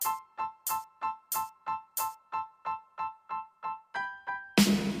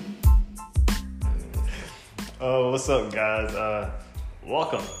Oh, what's up, guys?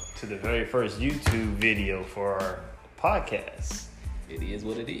 Welcome to the very first YouTube video for our podcast. It is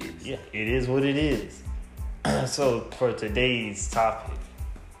what it is. Yeah, it is what it is. So, for today's topic,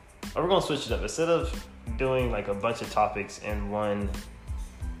 we're going to switch it up. Instead of doing like a bunch of topics in one,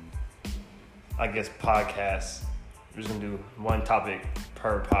 podcast, we're just going to do one topic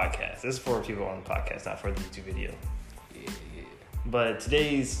per podcast. This is for people on the podcast, not for the YouTube video. Yeah. But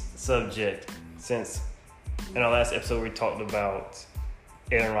today's subject, since in our last episode we talked about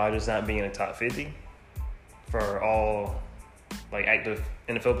Aaron Rodgers not being in the top 50 for all like active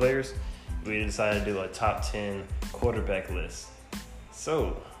NFL players, we decided to do a top 10 quarterback list.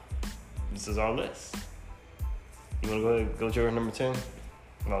 So this is our list. You want to go to your number 10?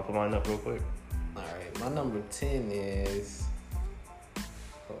 And I'll put mine up real quick. All right, my number 10 is.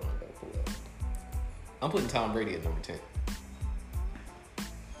 Hold on, I gotta pull up. I'm putting Tom Brady at number 10.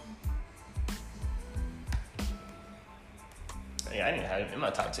 Yeah, I didn't have him in my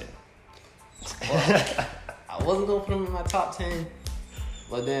top 10. Well, I wasn't gonna put him in my top 10,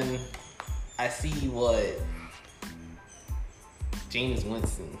 but then I see what Jameis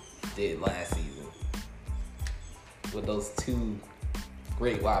Winston did last season with those two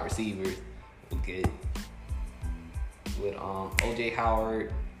great wide receivers. With OJ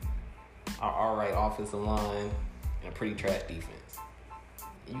Howard, our alright offensive line, and a pretty trash defense.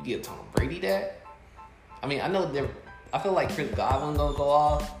 You give Tom Brady that? I mean, I feel like Chris Godwin gonna go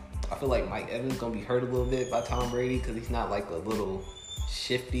off. I feel like Mike Evans gonna be hurt a little bit by Tom Brady because he's not like a little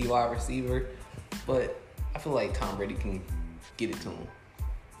shifty wide receiver. But I feel like Tom Brady can get it to him.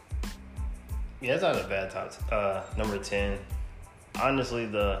 Yeah, it's not a bad top number 10. Honestly,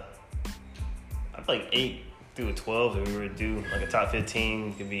 I feel like 8 through 12, if we were to do like a top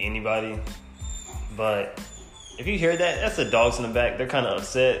 15, could be anybody. But if you hear that, that's the dogs in the back. They're kind of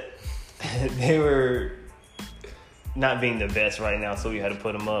upset. They were not being the best right now, so we had to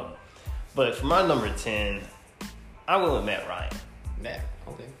put them up. But for my number 10, I went with Matt Ryan.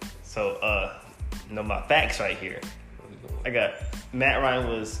 Okay. So, know my facts right here. I got Matt Ryan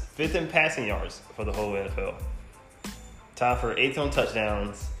was 5th in passing yards for the whole NFL. Tied for 8th on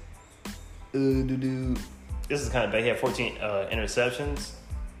touchdowns. This is kind of bad. He had 14 interceptions.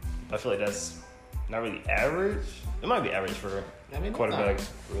 I feel like that's not really average. It might be average for quarterbacks.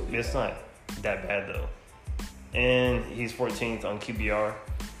 It's not that bad, though. And he's 14th on QBR.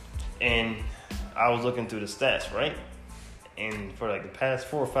 And I was looking through the stats, right? And for like the past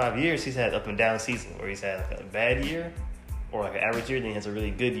 4 or 5 years, he's had up and down season where he's had like a bad year or like an average year, then he has a really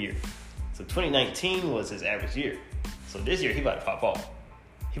good year. So 2019 was his average year. So this year, he about to pop off.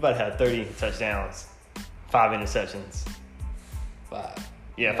 He about to have 30 touchdowns, 5 interceptions. 5.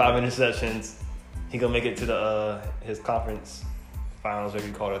 Yeah, 5 interceptions. He gonna make it to his conference finals,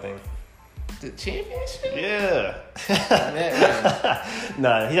 whatever you call that thing. The championship? Yeah.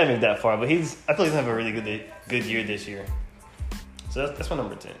 Nah, he's not even that far, but I feel like he's gonna have a really good year this year. So that's my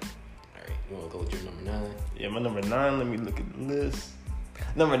number 10. All right, you want to go with your number 9? Yeah, my number 9. Let me look at the list.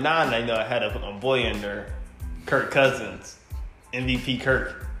 Number 9, I know I had to put my boy in there, Kirk Cousins, MVP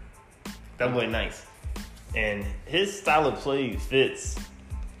Kirk. That boy nice, and his style of play fits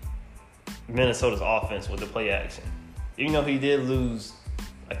Minnesota's offense with the play action. Even though he did lose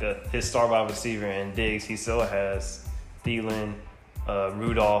his star wide receiver in Diggs, he still has Thielen,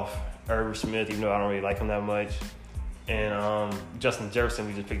 Rudolph, Irv Smith, even though I don't really like him that much, and Justin Jefferson.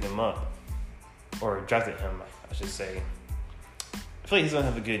 We just picked him up, or drafted him, I should say. I feel like he's gonna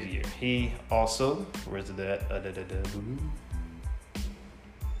have a good year. He also, where's it at?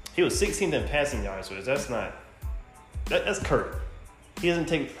 He was 16th in passing yards, so that's Kirk. He doesn't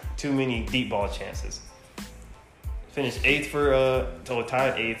take too many deep ball chances. Finished 8th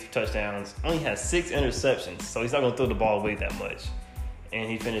tied 8th for touchdowns. Only has 6 interceptions, so he's not going to throw the ball away that much. And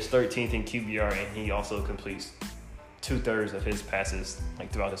he finished 13th in QBR, and he also completes 2/3 of his passes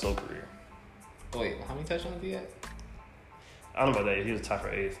throughout his whole career. Wait, how many touchdowns did he have? I don't know about that. He was tied for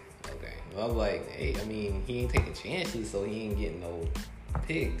 8th. Okay. Well, I was like, hey, I mean, he ain't taking chances, so he ain't getting no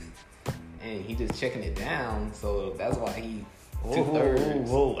picks. And he just checking it down, so that's why he 2/3.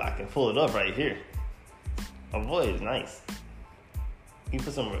 Whoa, I can pull it up right here. My boy is nice. He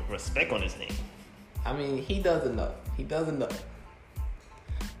put some respect on his name. I mean, he does enough.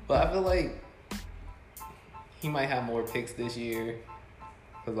 But I feel like he might have more picks this year.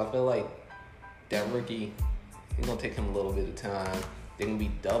 Because I feel like that rookie, it's going to take him a little bit of time. They're going to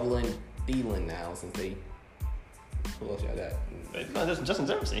be doubling Thielen now since they... Who else y'all got? No, Justin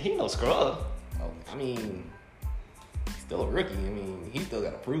Jefferson. He no scrub. Oh, I mean, he's still a rookie. I mean, he still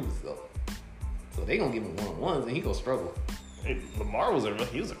got to prove himself. So they gonna give him one-on-ones and he gonna struggle. Lamar was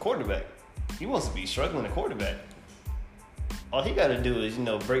he was a quarterback. he wants to be struggling at quarterback. All he got to do is,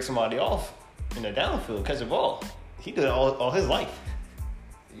 break somebody off in the downfield, catch the ball. He did it all his life.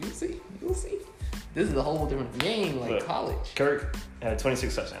 You'll see. This is a whole different game, like Look, college. Kirk had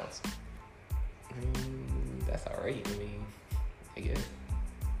 26 touchdowns. That's all right. I mean, I guess.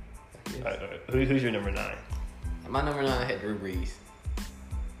 All right. Who's your number 9? My number 9 had Drew Brees.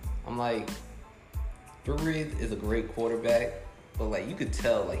 I'm like, Drew Brees is a great quarterback, but like you could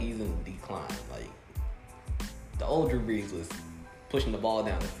tell like he's in decline. Like the old Drew Brees was pushing the ball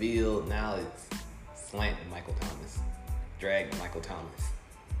down the field. Now it's slanting Michael Thomas, dragging Michael Thomas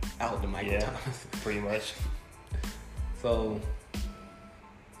out to Michael Thomas. Pretty much. So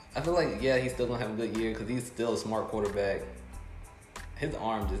I feel like he's still gonna have a good year because he's still a smart quarterback. His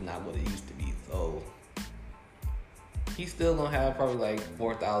arm is not what it used to be, so he's still gonna have probably like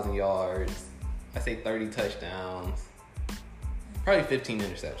 4,000 yards. I say 30 touchdowns, probably 15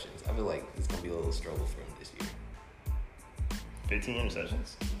 interceptions. I feel like it's gonna be a little struggle for him this year. 15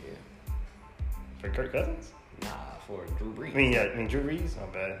 interceptions? Yeah. For Kirk Cousins? Nah, for Drew Brees. I mean Drew Brees,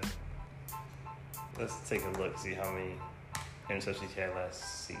 not bad. Let's take a look, see how many interceptions he had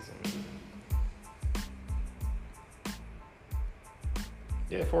last season.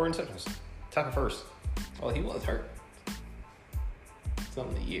 Yeah, 4 interceptions. Top of first. Oh, he was hurt.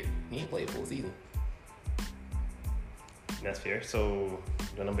 Something a year. He ain't played full season. That's fair. So,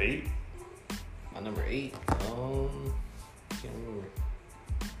 your number 8? My number 8, can't remember.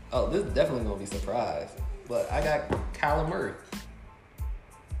 Oh, this is definitely gonna be a surprise. But I got Kyler Murray.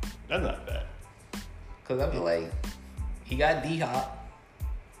 That's not bad. Cause I feel like he got D-Hop.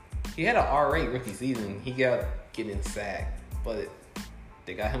 He had an R-rate rookie season. He got getting sacked, but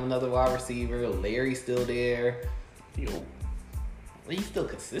they got him another wide receiver. Larry's still there. He's still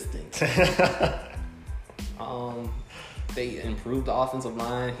consistent. They improved the offensive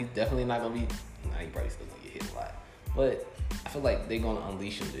line. He's definitely not gonna be. Nah, he probably still gonna get hit a lot. But I feel like they're gonna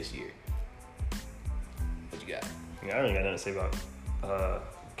unleash him this year. What you got? Yeah, I don't really got nothing to say about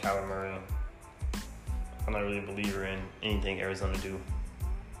Kyler Murray. I'm not really a believer in anything Arizona do.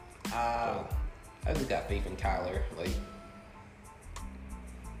 I just got faith in Kyler. Like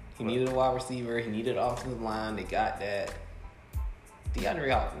he needed a wide receiver. He needed an offensive line. They got that.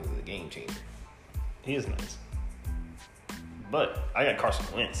 DeAndre Hopkins is a game changer. He is nice. But I got Carson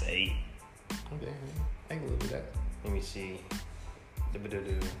Wentz at 8. Okay, I can live with that. Let me see.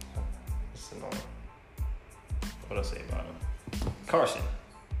 What else say about him? Carson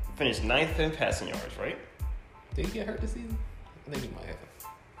finished 9th in passing yards, right? Did he get hurt this season? I think he might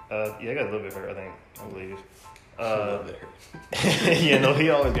have. Yeah, I got a little bit hurt, I believe. A little bit hurt. Yeah, no, he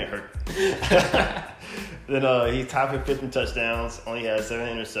always get hurt. Then he topped with 5th in touchdowns, only had 7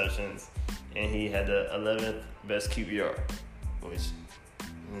 interceptions, and he had the 11th best QBR, which,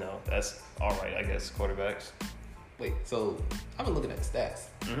 that's all right, I guess, quarterbacks. Wait, so I've been looking at the stats.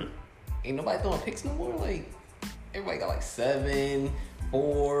 Mm-hmm. Ain't nobody throwing picks no more? Like, everybody got like 7,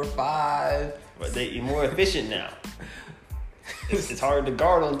 4, 5. But they're more efficient now. It's hard to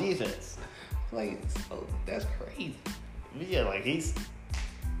guard on defense. Like, that's crazy. Yeah, like he's,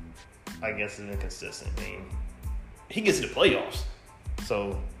 I guess, has been consistent. I mean, he gets to the playoffs,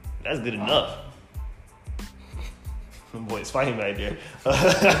 so that's good enough. Boy, it's fighting back there.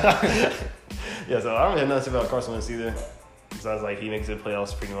 Yeah, so I don't have nothing about Carson Wentz either. Besides, like, he makes it to the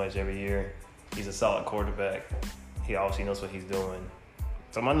playoffs pretty much every year. He's a solid quarterback. He obviously knows what he's doing.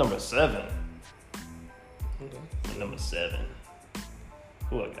 So my number 7. Okay. My number 7.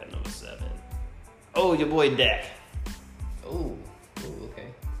 Who I got number 7? Oh, your boy Dak. Oh, okay.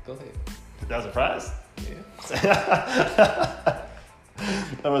 Go ahead. That was a surprise? Yeah.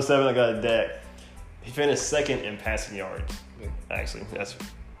 Number 7, I got Dak. He finished 2nd in passing yards. Yeah. Actually, that's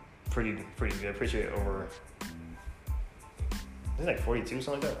pretty good. Pretty sure over. Is it like 42,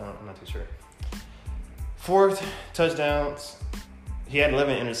 something like that? I'm not too sure. 4th touchdowns. He had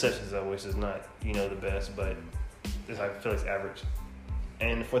 11 interceptions though, which is not the best, but I feel like it's average.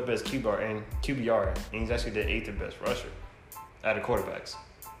 And the 4th best QBR, and he's actually the 8th best rusher out of quarterbacks.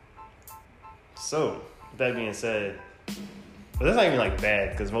 So, with that being said, but that's not even like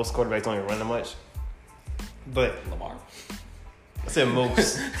bad because most quarterbacks don't even run that much. But Lamar. I said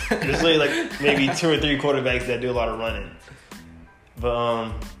most. There's really like maybe 2 or 3 quarterbacks that do a lot of running.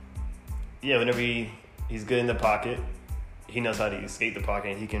 But yeah, whenever he's good in the pocket, he knows how to escape the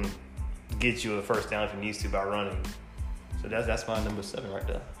pocket, and he can get you a first down if he needs to by running. So that's my number 7 right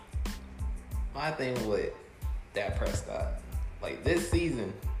there. My thing with Dak Prescott, like this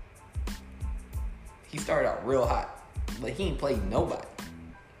season, he started out real hot, but he ain't played nobody.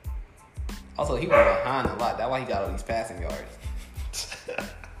 Also, he was behind a lot. That's why he got all these passing yards.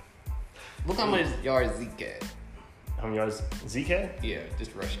 Look how many yards Zeke had. How many yards Zeke had? Yeah,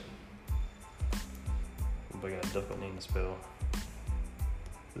 just rushing. But I got a difficult name to spell.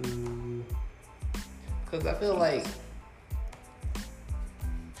 Because I feel like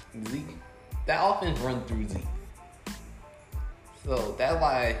Zeke, that offense run through Zeke. So that's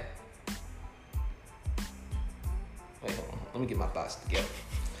why. Wait, hold on. Let me get my thoughts together.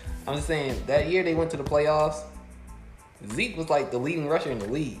 I'm just saying that year they went to the playoffs. Zeke was like the leading rusher in the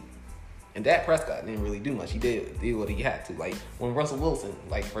league, and Dak Prescott didn't really do much. He did what he had to. Like when Russell Wilson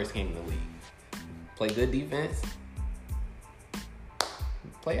first came in the league, play good defense,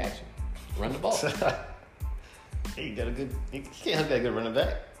 play action, run the ball. He got a good. He can't have that good running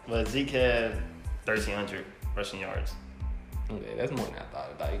back, but Zeke had 1,300 rushing yards. Okay, that's more than I thought.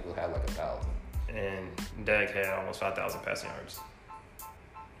 I thought he would have like 1,000. And Dak had almost 5,000 passing yards.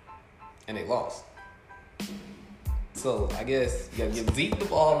 And they lost. So I guess you gotta give Zeke the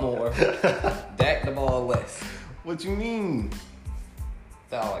ball more, Dak the ball less. What you mean?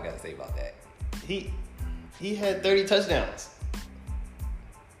 That's all I gotta say about that. He had 30 touchdowns.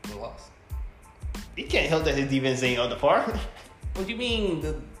 They lost. He can't help that his defense ain't on the par. What you mean?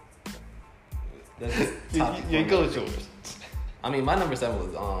 Your coach yours. I mean, my number 7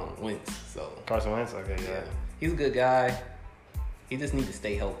 was Wentz. So Carson Wentz. Okay, yeah. He's a good guy. He just needs to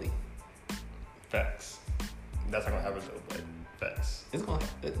stay healthy. Facts. That's not gonna happen though, but facts. It's gonna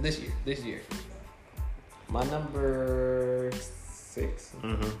happen this year. My number 6.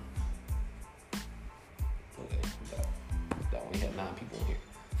 Mm-hmm. Okay, that we had 9 people in here.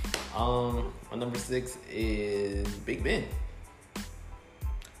 My number 6 is Big Ben.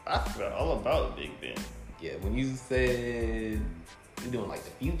 I forgot all about Big Ben. Yeah, when you said you're doing like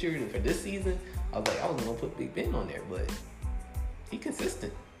the future for this season, I was like, I was gonna put Big Ben on there, but he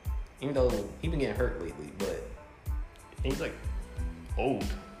consistent. Even though he been getting hurt lately, but he's like old.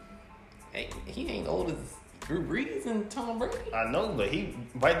 Hey, he ain't old as Drew Brees and Tom Brady. I know, but he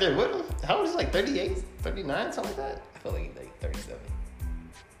right there with him. How old is he? Like 38, 39, something like that? I feel like he's like 37.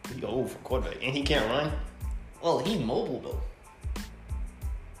 He old for quarterback, and he can't run. Well, he's mobile though.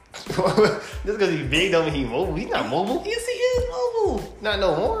 Just because he's big don't mean he's mobile. He's not mobile. Yes, he is mobile. Not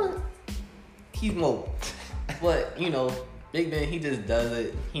no more. He's mobile. But, Big Ben, he just does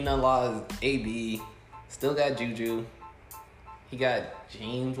it. He done lost AB. Still got Juju. He got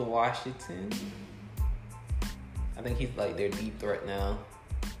James Washington. I think he's like their deep threat now.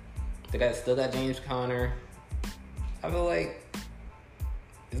 They still got James Conner. I feel like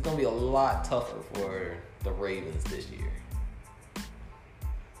it's going to be a lot tougher for the Ravens this year.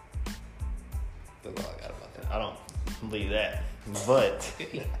 That's all I got about that. I don't believe that. But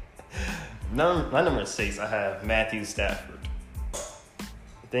my number 6, I have Matthew Stafford.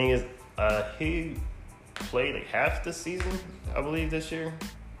 The thing is, he played like half the season, I believe, this year.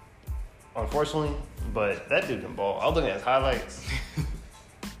 Unfortunately, but that dude can ball. I was looking at his highlights.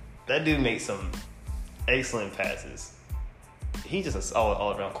 That dude makes some excellent passes. He's just a solid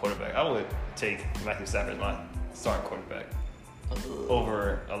all-around quarterback. I would take Matthew Stafford as my starting quarterback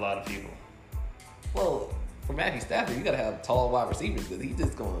over a lot of people. Well, for Matthew Stafford, you gotta have tall wide receivers because he's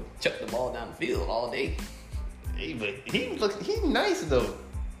just gonna chuck the ball down the field all day. Hey, but he's nice though.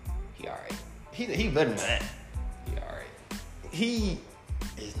 He alright. He better than that. He alright. He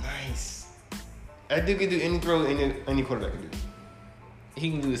is nice. That dude can do any throw any quarterback can do. He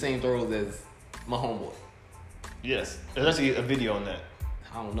can do the same throws as my homeboy. Yes, there's actually a video on that.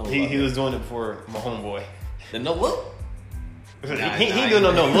 I don't know. He was doing it before my homeboy. The no look. He doing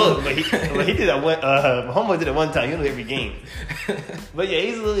no look, but he did that one. My homeboy did it one time. He don't do every game. But yeah,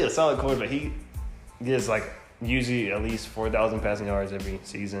 he's really a solid quarterback. He gets like usually at least 4,000 passing yards every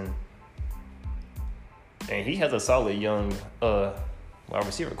season, and he has a solid young wide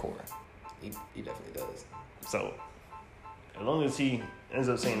receiver core. He definitely does. So as long as he ends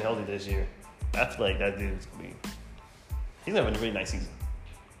up staying healthy this year, I feel like that dude's he's gonna have a really nice season.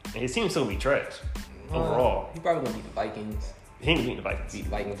 And his team's still gonna be trash overall. He probably gonna beat the Vikings. He ain't beat the Vikings. Beat the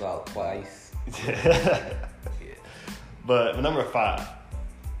Vikings out twice. Yeah. But number 5,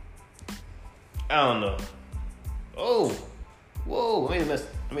 I don't know. Oh, whoa! I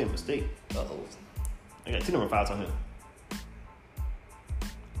made a mistake. Uh-oh. I got 2 number 5s on him.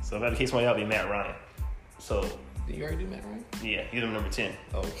 So if I had to case one out, it'd be Matt Ryan. So. Did you already do Matt Ryan? Yeah, he's number 10.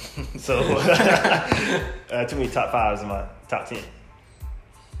 Oh. So too many top 5s in my top 10.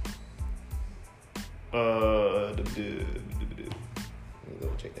 Let me go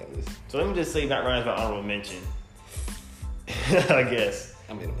check that list. So let me just say Matt Ryan's my honorable mention. I guess.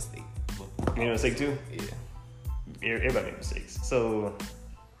 I made a mistake. You made a mistake too? Yeah. Everybody made mistakes. So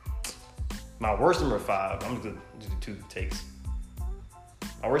my worst number 5, I'm just gonna do 2 takes.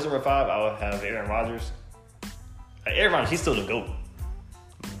 My worst number 5, I would have Aaron Rodgers. Aaron Rodgers, he's still the GOAT.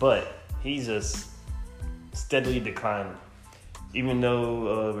 But he's just steadily declining. Even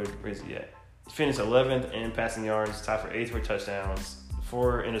though, where is he at? He finished 11th in passing yards, tied for 8th for touchdowns,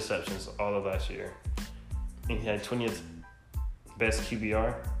 4 interceptions all of last year. And he had 20th best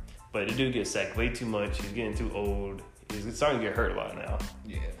QBR. But the dude gets sacked way too much. He's getting too old. He's starting to get hurt a lot now.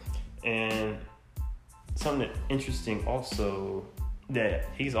 Yeah. And something interesting also, that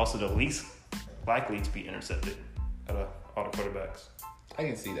he's also the least likely to be intercepted out of all the quarterbacks. I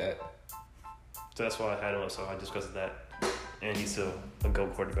can see that. So that's why I had him up. So I discussed that. And he's still a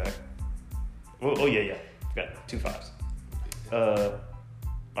GOAT quarterback. Oh, yeah. Got 2 5s.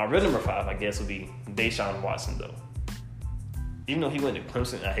 My real number 5, I guess, would be Deshaun Watson, though. Even though he went to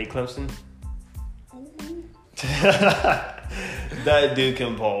Clemson, I hate Clemson. That dude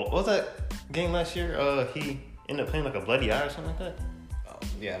can ball. What was that game last year? He ended up playing like a bloody eye or something like that. Oh,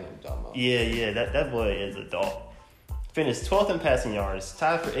 yeah, I know what you're talking about. Yeah. That boy is a dog. Finished 12th in passing yards,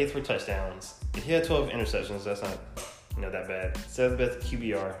 tied for 8th for touchdowns. He had 12 interceptions. That's not that bad. 7th best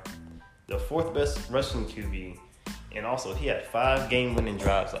QBR, the 4th best rushing QB, and also he had 5 game-winning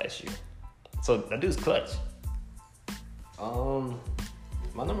drives last year. So that dude's clutch.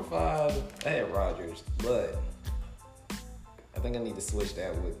 My number 5, I had Rodgers, but I think I need to switch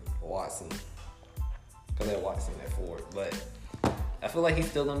that with Watson. Because I had Watson at 4. But I feel like he's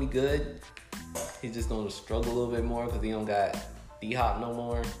still going to be good. He's just going to struggle a little bit more because he don't got D-Hop no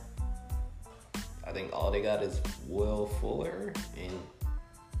more. I think all they got is Will Fuller, and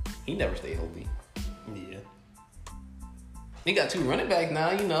he never stayed healthy. Yeah. He got 2 running backs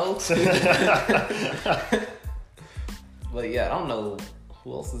now, But yeah, I don't know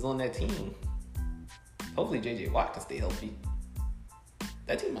who else is on that team. Hopefully J.J. Watt can stay healthy.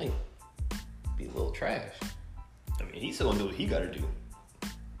 That team might be a little trash. I mean, he's still gonna do what he gotta do.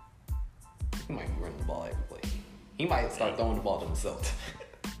 He might be running the ball every play. He might start throwing the ball to himself.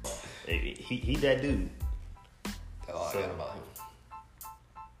 He that dude. That's all I got about him.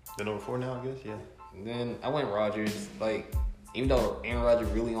 The number 4 now, I guess, yeah. And then I went Rodgers. Like, even though Aaron Rodgers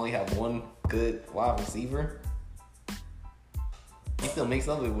really only had one good wide receiver, he still makes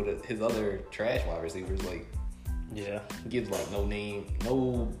up with his other trash wide receivers. Like, yeah, he gives like no name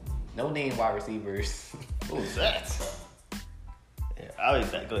wide receivers. What was that? Yeah, I'll be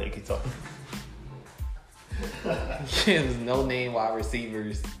back. Go ahead, keep talking. He gives no name wide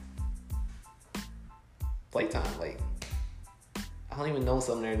receivers playtime. Like, I don't even know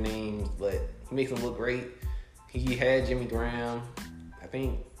some of their names, but he makes them look great. He had Jimmy Graham. I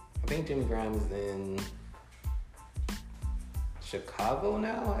think Jimmy Graham is in Chicago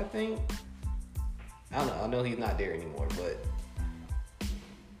now, I think. I don't know. I know he's not there anymore, but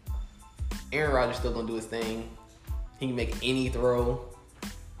Aaron Rodgers still gonna do his thing. He can make any throw.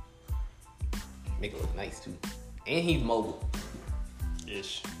 Make it look nice too. And he's mobile.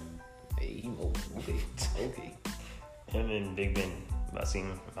 Ish. Hey, he mobile. Okay. Him and Big Ben, I've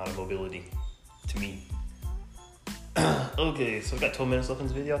seen a lot of mobility to me. Okay, so we got 12 minutes left in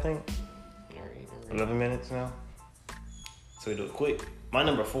this video, I think. All right. 11 minutes now. So we do it quick. My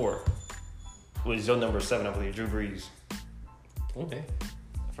number 4 was your number 7, I believe, Drew Brees. Okay.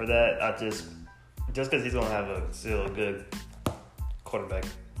 For that, I just because he's gonna have still a good quarterback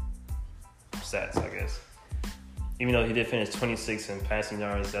stats, I guess. Even though he did finish 26th in passing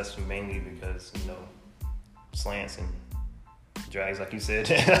yards, that's mainly because slants and drags, like you said.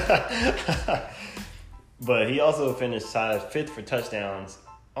 But he also finished tied 5th for touchdowns.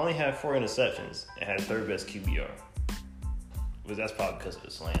 Only had 4 interceptions and had 3rd best QBR. But that's probably because of the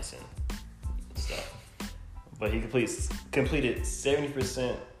slants and stuff. But he completed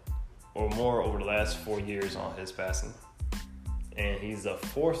 70% or more over the last 4 years on his passing. And he's the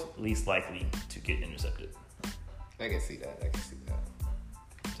 4th least likely to get intercepted. I can see that.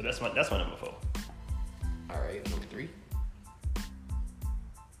 So that's my number 4. All right, number 3.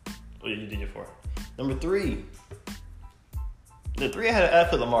 Oh, yeah, you did your 4. Number 3. The 3 I had to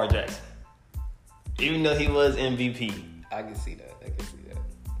put Lamar Jackson. Even though he was MVP. I can see that.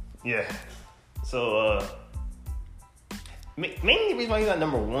 Yeah. So, mainly the reason why he's not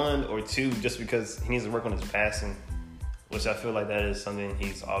number 1 or 2, just because he needs to work on his passing, which I feel like that is something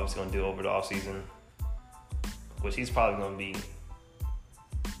he's obviously going to do over the offseason, which he's probably going to be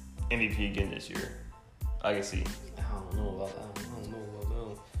MVP again this year. I can see. I don't know about that.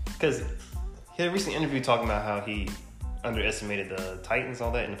 Because he had a recent interview talking about how he underestimated the Titans,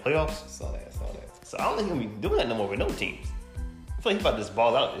 all that, in the playoffs. Saw that. So I don't think he'll be doing that no more with no teams. I feel like he's about to just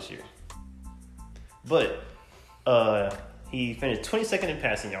ball out this year. But he finished 22nd in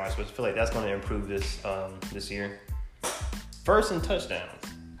passing yards, which I feel like that's going to improve this year. 1st in touchdowns.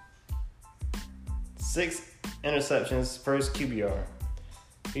 6 interceptions, first QBR.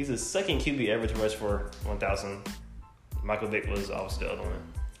 He's the second QB ever to rush for 1,000. Michael Vick was obviously the other one.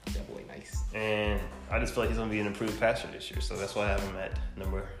 That boy nice. And I just feel like he's going to be an improved passer this year, so that's why I have him at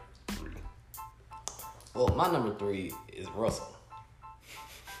number 3. Well, my number 3 is Russell.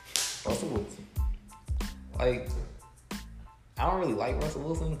 Russell Wilson. Like, I don't really like Russell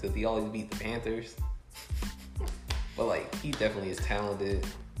Wilson because he always beat the Panthers. But, like, he definitely is talented.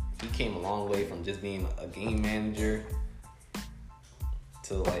 He came a long way from just being a game manager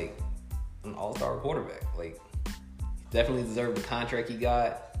to, like, an all-star quarterback. Like, he definitely deserved the contract he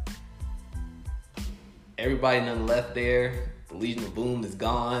got. Everybody none left there. The Legion of Boom is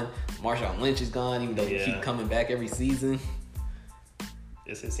gone. Marshawn Lynch is gone, even though he keep coming back every season.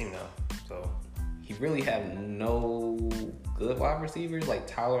 It's his team now, so... He really have no good wide receivers. Like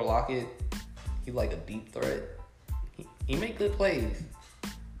Tyler Lockett, he's like a deep threat. He make good plays.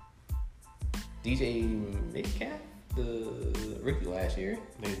 DJ Metcalf, the rookie last year.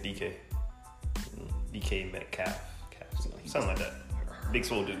 I think it's DK. DK Metcalf. Something like that. Big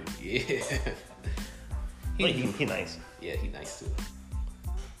swole dude. Yeah. He nice. Yeah, he nice too.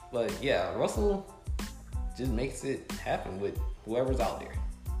 But yeah, Russell just makes it happen with whoever's out there.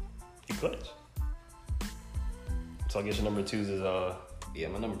 He clutch. So I guess your number 2 is Yeah,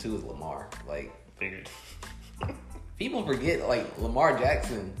 my number 2 is Lamar. Like, figured. People forget, like, Lamar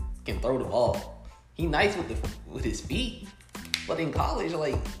Jackson can throw the ball. He nice with his feet, but in college,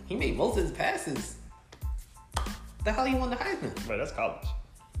 like, he made most of his passes. The hell he won the Heisman? Right, that's college.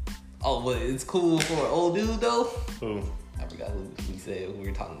 Oh, but it's cool for an old dude though. Who? I forgot who we said who we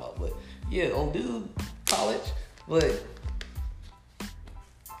were talking about, but yeah, old dude, college. But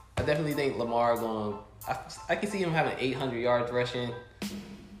I definitely think Lamar gonna. I can see him having 800 yards rushing,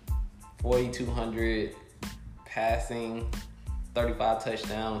 4,200 passing, 35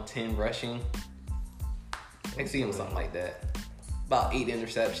 touchdowns, 10 rushing. I can see him something like that. About 8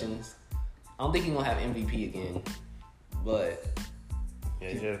 interceptions. I don't think he's gonna have MVP again, but yeah,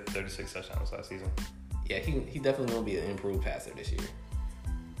 he had 36 touchdowns last season. Yeah, he definitely gonna be an improved passer this year.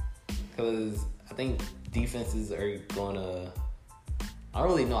 Because I think defenses are gonna. I don't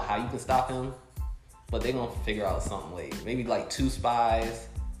really know how you can stop him, but they're gonna figure out something way. Maybe like 2 spies.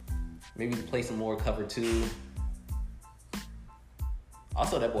 Maybe play some more cover 2.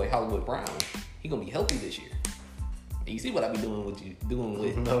 Also, that boy Hollywood Brown, he gonna be healthy this year. And you see what I be doing with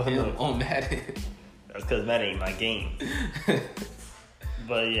him on Madden. That's because Madden ain't my game.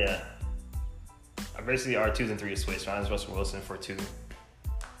 But yeah, I basically our 2s and 3s switched. Mine is Russell Wilson for 2.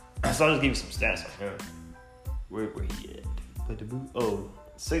 So I'll just give you some stats on him. Where he at?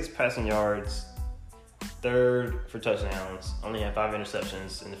 6 passing yards, 3rd for touchdowns, only had 5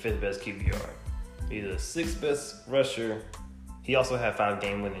 interceptions, and the 5th best QBR. He's the 6th best rusher. He also had 5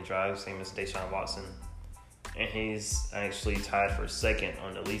 game-winning drives, same as Deshaun Watson. And he's actually tied for 2nd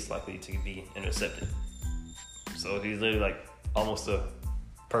on the least likely to be intercepted. So he's literally like almost a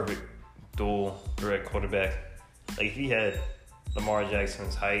perfect dual threat quarterback. Like if he had Lamar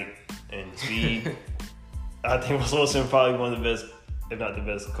Jackson's height and speed, I think Russell Wilson probably one of the best, if not the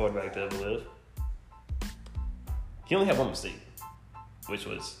best quarterback to ever live. He only had one mistake, which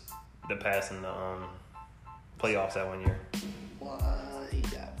was the pass in the playoffs that one year. What? He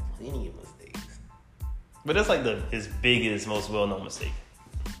got plenty of mistakes. But that's like his biggest, most well-known mistake.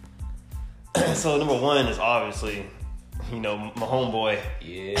 So number 1 is obviously, my homeboy.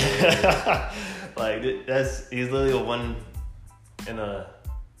 Yeah. Like he's literally a one in a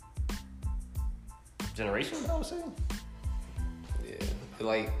generation, I would say. Yeah.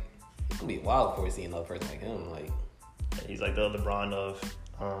 Like it's gonna be wild before we see another person like him. Like he's like the LeBron of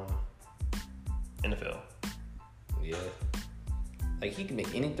NFL. Yeah. Like he can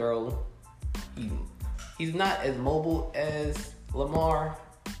make any throw. He's not as mobile as Lamar,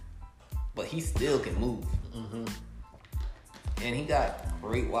 but he still can move. Mm-hmm. And he got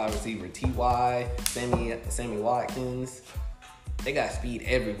great wide receiver. T.Y., Sammy Watkins. They got speed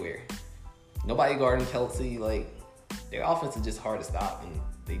everywhere. Nobody guarding Kelsey. Like, their offense is just hard to stop, and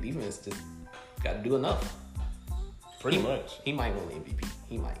their defense just got to do enough. Pretty much. He might win the MVP.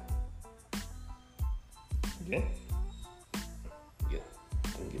 He might. Yeah. Yep.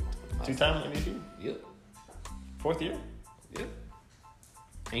 2-time MVP? Yep. 4th year? Yep.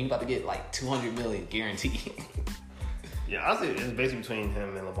 And he about to get like $200 million guaranteed. Yeah, honestly, it's basically between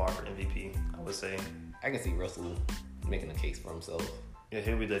him and Lamar for MVP, I would say. I can see Russell making a case for himself. Yeah,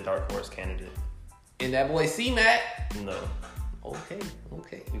 he'll be the dark horse candidate. And that boy C-Mac. No. Okay.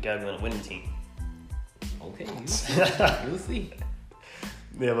 You gotta be on a winning team. Okay, you'll see.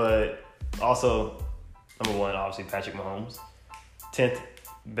 Yeah, but also, number 1, obviously, Patrick Mahomes. 10th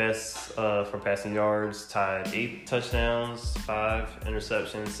best for passing yards, tied 8 touchdowns, 5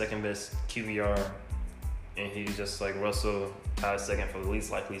 interceptions, second best QBR, and he's just like Russell, tied second for the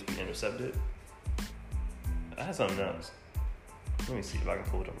least likely to be intercepted. I had something else. Let me see if I can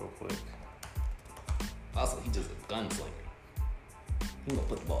pull it up real quick. Also, he's just a gunslinger. He's gonna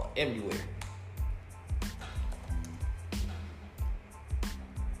put the ball everywhere.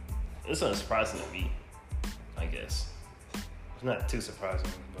 It's unsurprising to me, I guess. It's not too surprising,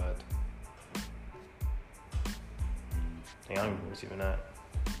 but I don't even receive that.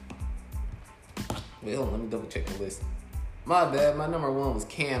 Wait, hold on, let me double check the list. My bad, my number 1 was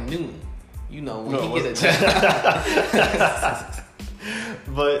Cam Newton. You know, when he get a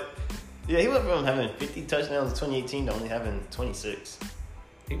But yeah, he went from having 50 touchdowns in 2018 to only having 26.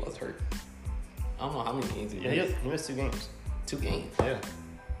 He was hurt. I don't know how many games he Yeah, he missed 2 games. 2 games? Yeah.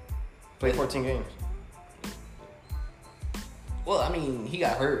 Played 14 games. Well, I mean, he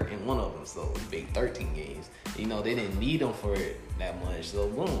got hurt in one of them, so he played 13 games. You know, they didn't need him for it that much, so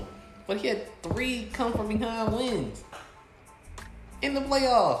boom. But he had 3 come from behind wins in the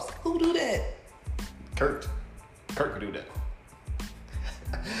playoffs. Who do that? Kirk could do that.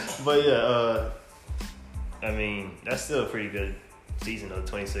 But yeah, I mean, that's still a pretty good season though.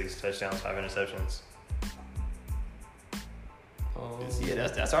 26 touchdowns, 5 interceptions. Yeah,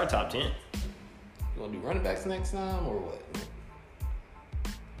 that's our top 10. You want to do running backs next time or what?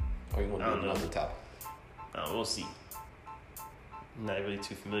 Or you want to do another topic? We'll see. I'm not really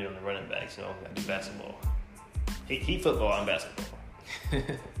too familiar on the running backs. You know, I do basketball. He football, I'm basketball.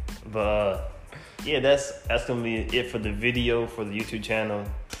 But yeah, that's gonna be it for the video for the YouTube channel.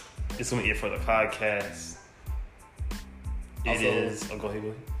 It's gonna be it for the podcast. Also, it is. Oh, go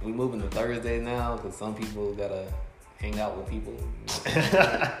ahead. We moving to Thursday now because some people gotta hang out with people.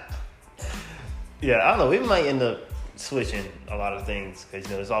 Yeah, I don't know. We might end up switching a lot of things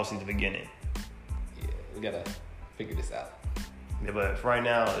because it's obviously the beginning. Yeah, we gotta figure this out. Yeah, but for right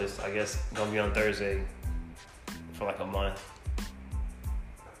now, it's I guess gonna be on Thursday for like a month.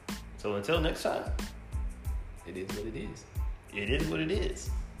 So until next time, it is what it is. It is what it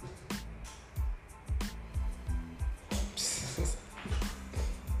is.